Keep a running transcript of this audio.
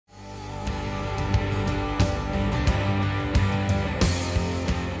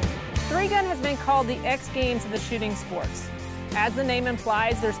Handgun has been called the X Games of the shooting sports. As the name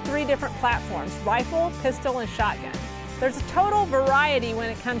implies, there's 3 different platforms: rifle, pistol, and shotgun. There's a total variety when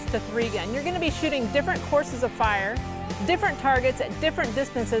it comes to 3-gun. You're going to be shooting different courses of fire, different targets at different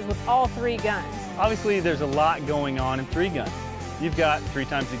distances with all 3 guns. Obviously, there's a lot going on in 3-gun. You've got 3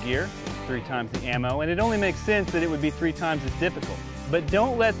 times the gear, 3 times the ammo, and it only makes sense that it would be 3 times as difficult. But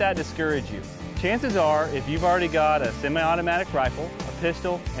don't let that discourage you. Chances are, if you've already got a semi-automatic rifle, a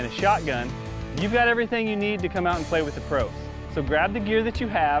pistol, and a shotgun, you've got everything you need to come out and play with the pros. So grab the gear that you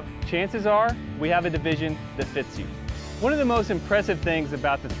have. Chances are, we have a division that fits you. One of the most impressive things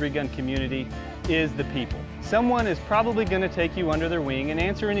about the 3-gun community is the people. Someone is probably going to take you under their wing and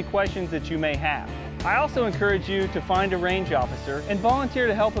answer any questions that you may have. I also encourage you to find a range officer and volunteer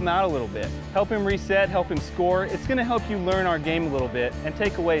to help him out a little bit. Help him reset, help him score. It's going to help you learn our game a little bit and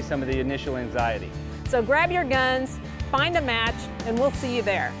take away some of the initial anxiety. So grab your guns, find a match, and we'll see you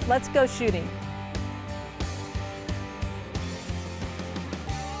there. Let's go shooting.